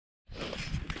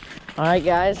All right,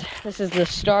 guys, this is the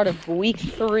start of week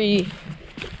 3,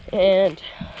 and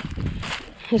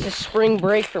this is spring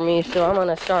break for me, so I'm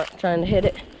gonna start trying to hit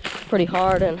it pretty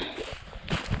hard and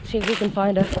see if we can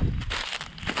find a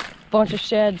bunch of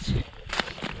sheds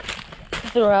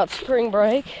throughout spring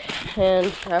break.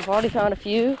 And I've already found a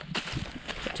few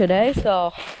today,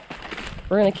 so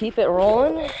we're gonna keep it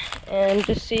rolling and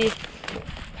just see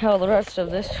how the rest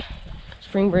of this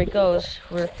spring break goes.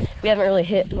 We haven't really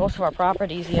hit most of our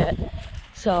properties yet,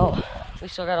 so we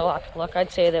still got a lot to look.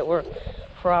 I'd say that we're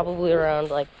probably around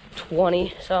like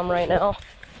 20 some right now,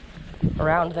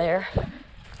 around there.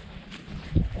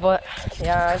 But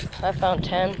yeah, I found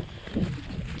 10,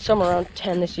 some around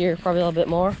 10 this year, probably a little bit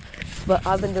more. But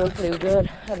I've been doing pretty good.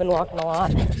 I've been walking a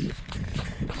lot.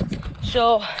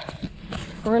 So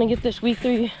we're gonna get this week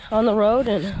 3 on the road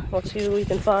and let's see what we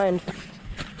can find.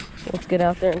 Let's get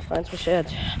out there and find some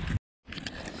sheds.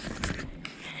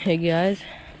 Hey guys,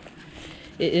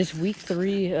 it is week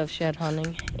 3 of shed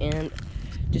hunting and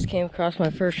just came across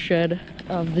my first shed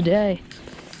of the day.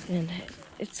 And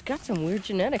it's got some weird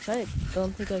genetics. I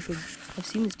don't think I've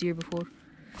seen this deer before.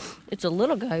 It's a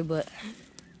little guy, but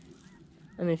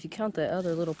I mean, if you count that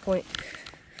other little point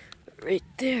right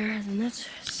there, then that's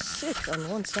 6 on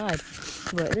one side.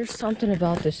 But there's something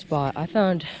about this spot. I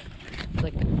found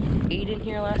like 8 in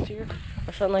here last year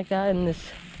or something like that in this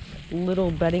little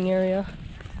bedding area.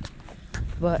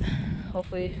 But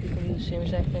hopefully we can do the same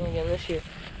exact thing again this year.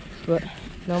 But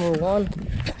number 1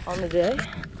 on the day,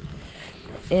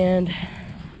 and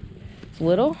it's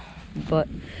little, but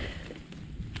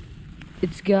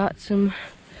it's got some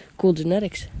cool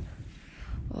genetics.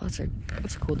 Oh, that's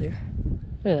a cool deer.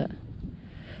 Look at that.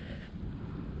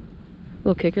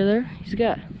 Little kicker there. He's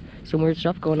got some weird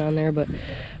stuff going on there, but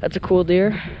that's a cool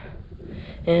deer.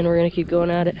 And we're gonna keep going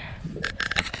at it.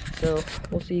 So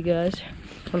we'll see you guys.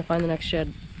 I'm gonna find the next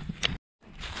shed.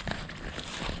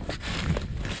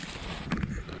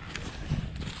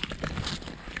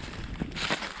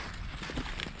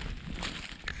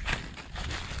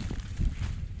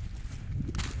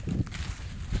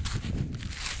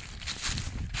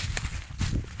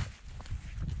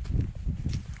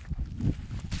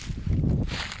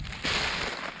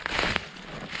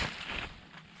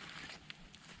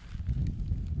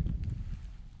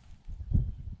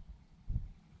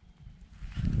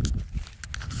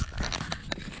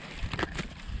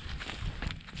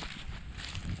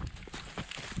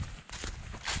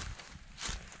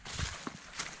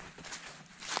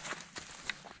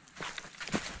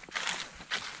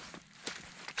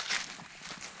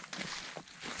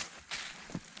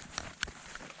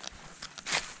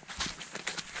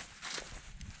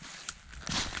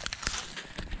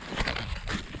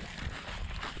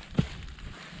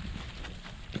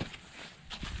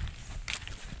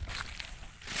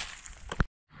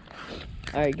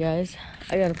 Alright guys,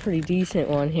 I got a pretty decent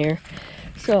one here.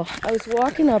 So I was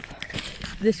walking up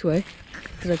this way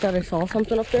because I thought I saw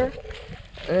something up there,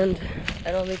 and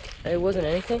I don't think it wasn't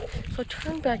anything. So I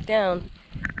turned back down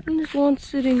and there's one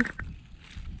sitting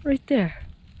right there.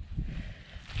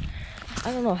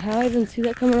 I don't know how I didn't see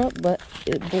that coming up, but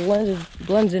it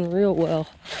blends in real well.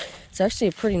 It's actually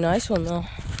a pretty nice one though.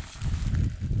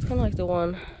 It's kind of like the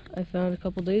one I found a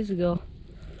couple days ago.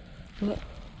 But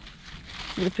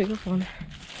I'm gonna pick up one.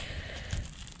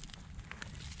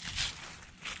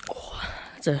 Oh,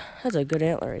 that's a good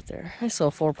antler right there. Nice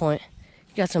little 4-point.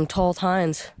 You got some tall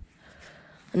tines.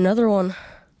 Another one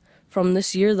from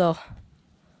this year though.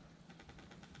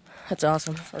 That's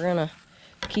awesome. We're gonna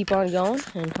keep on going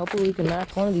and hopefully we can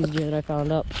knock one of these deer that I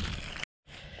found up.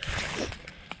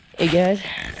 Hey guys,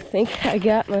 I think I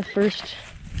got my first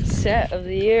set of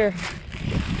the year,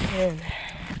 and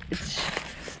it's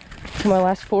my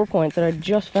last 4-point that I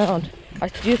just found. I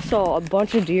just saw a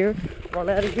bunch of deer run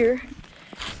out of here,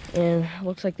 and it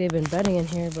looks like they've been bedding in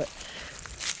here, but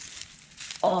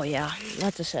oh yeah,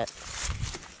 that's a set.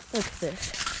 Look at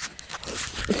this.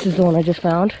 This is the one I just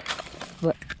found,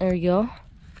 but there you go.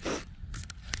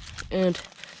 And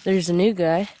there's a new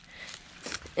guy,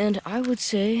 and I would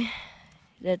say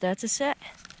that that's a set.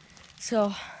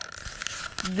 So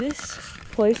this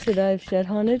place that I've shed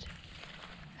hunted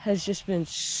has just been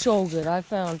so good. I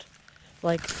found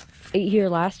like 8 here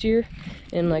last year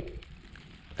in like,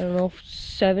 I don't know,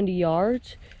 70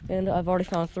 yards, and I've already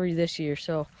found 3 this year.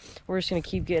 So we're just gonna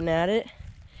keep getting at it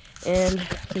and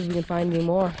see if we can find any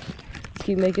more. Let's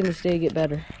keep making this day get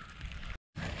better.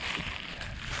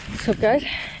 What's up guys?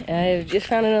 I've just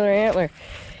found another antler,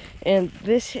 and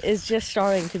this is just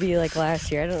starting to be like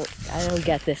last year. I don't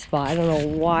get this spot. I don't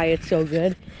know why it's so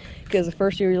good, because the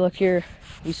first year we looked here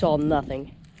we saw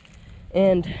nothing,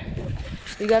 and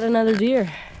we got another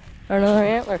deer. or another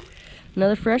antler,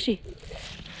 another freshie.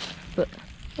 But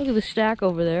look at the stack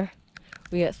over there.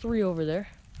 We got 3 over there.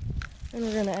 And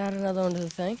we're gonna add another one to the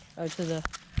thing, or to the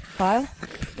pile.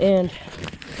 And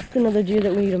it's another deer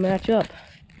that we need to match up.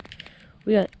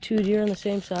 We got 2 deer on the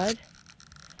same side,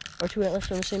 or 2 antlers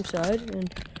on the same side,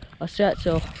 and a set.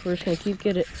 So we're just gonna keep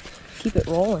it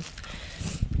rolling.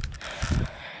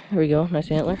 Here we go,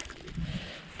 nice antler.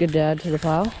 Good dad to the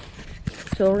pile.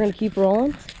 So we're gonna keep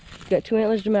rolling. Got 2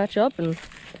 antlers to match up, and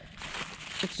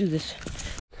let's do this.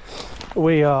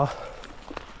 We're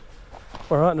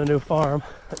hunting a new farm.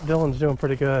 Dylan's doing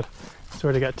pretty good. He's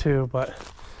already got 2, but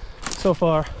so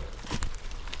far,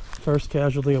 first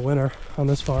casualty of winter on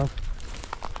this farm.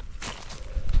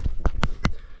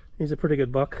 He's a pretty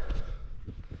good buck.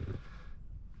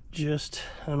 Just,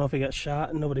 I don't know if he got shot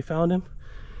and nobody found him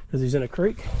because he's in a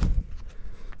creek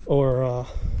or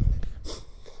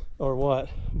what,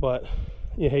 but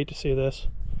you hate to see this.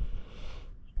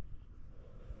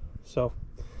 So,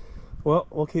 well,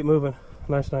 we'll keep moving.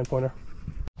 Nice 9-pointer.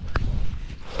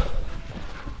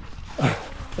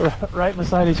 Right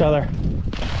beside each other.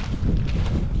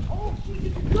 Oh,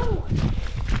 go!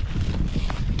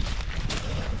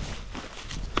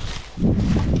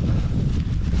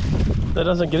 That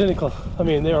doesn't get any close. I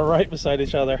mean, they are right beside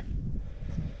each other.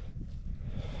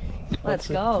 Let's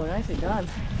go. Nicely done.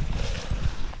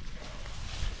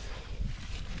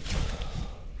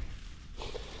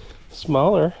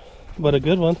 Smaller, but a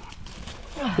good one.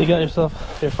 You got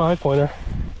yourself your 5-pointer.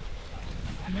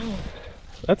 I know.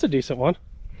 That's a decent one.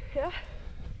 Yeah.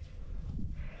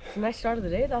 Nice start of the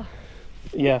day, though.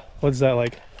 Yeah. What's that,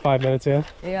 like 5 minutes in?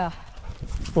 Yeah.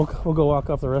 We'll go walk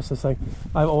up the rest of this thing.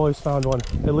 I've always found one,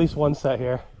 at least one set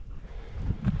here.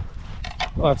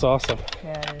 Oh, that's awesome.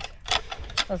 Yeah, it is.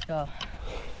 Let's go.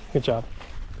 Good job.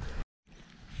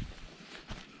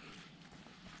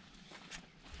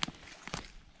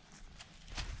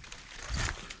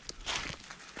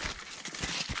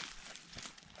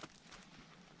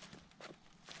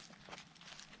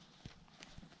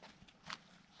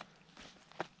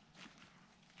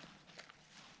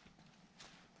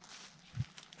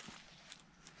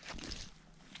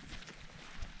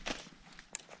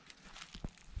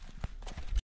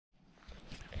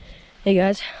 Hey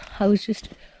guys, I was just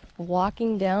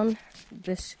walking down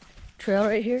this trail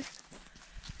right here,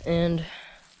 and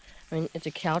I mean it's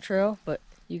a cow trail, but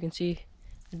you can see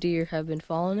the deer have been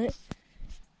following it,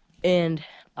 and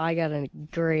I got a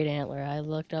great antler. I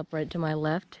looked up right to my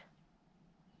left.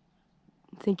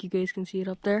 I think you guys can see it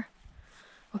up there.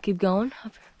 I'll keep going.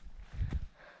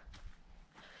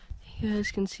 You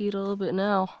guys can see it a little bit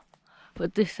now,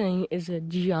 but this thing is a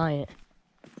giant.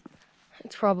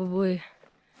 It's probably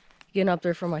getting up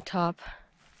there for my top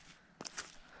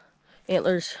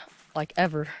antlers like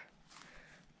ever.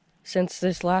 Since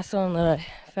this last one that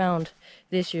I found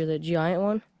this year, the giant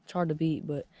one, it's hard to beat,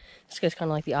 but this guy's kind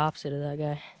of like the opposite of that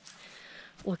guy.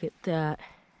 Look at that.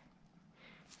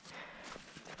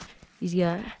 He's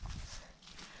got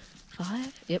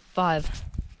 5? Yep, 5.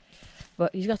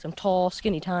 But he's got some tall,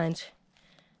 skinny tines,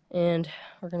 and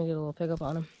we're gonna get a little pickup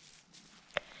on him.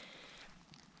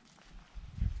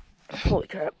 Holy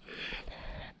crap.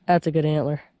 That's a good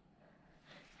antler.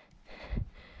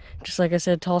 Just like I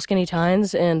said, tall, skinny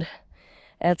tines, and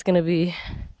that's gonna be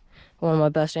one of my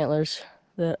best antlers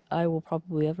that I will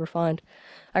probably ever find.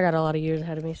 I got a lot of years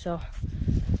ahead of me, so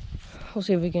we'll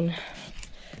see if we can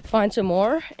find some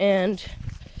more, and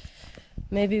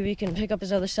maybe we can pick up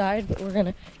his other side, but we're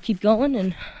gonna keep going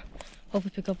and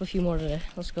hopefully pick up a few more today.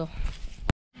 Let's go.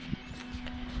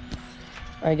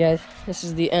 Alright guys, this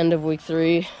is the end of week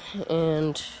 3,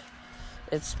 and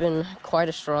it's been quite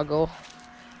a struggle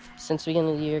since the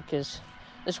beginning of the year because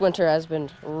this winter has been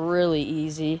really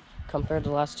easy compared to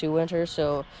the last 2 winters,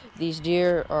 so these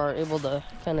deer are able to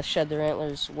kind of shed their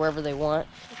antlers wherever they want,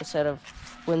 instead of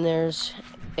when there's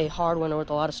a hard winter with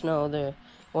a lot of snow, they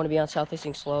want to be on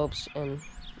south-facing slopes and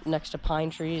next to pine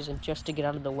trees and just to get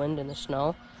out of the wind and the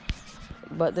snow.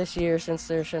 But this year, since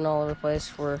they're shedding all over the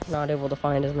place, we're not able to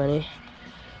find as many.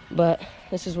 But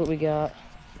this is what we got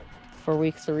for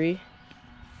week 3.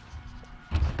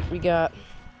 We got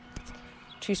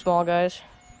 2 small guys,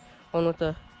 one with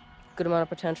a good amount of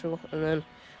potential, and then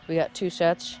we got 2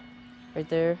 sets right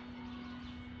there,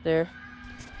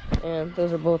 and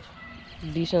those are both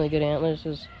decently good antlers.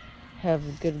 Those have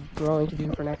good growing to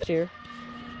do for next year.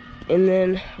 And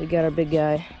then we got our big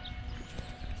guy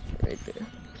right there.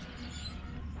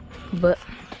 But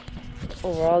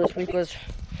overall, this week was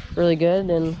really good,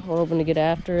 and we're hoping to get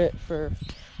after it for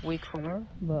week 4.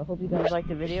 But I hope you guys liked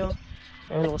the video,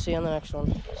 and we'll see you on the next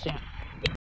one. See ya.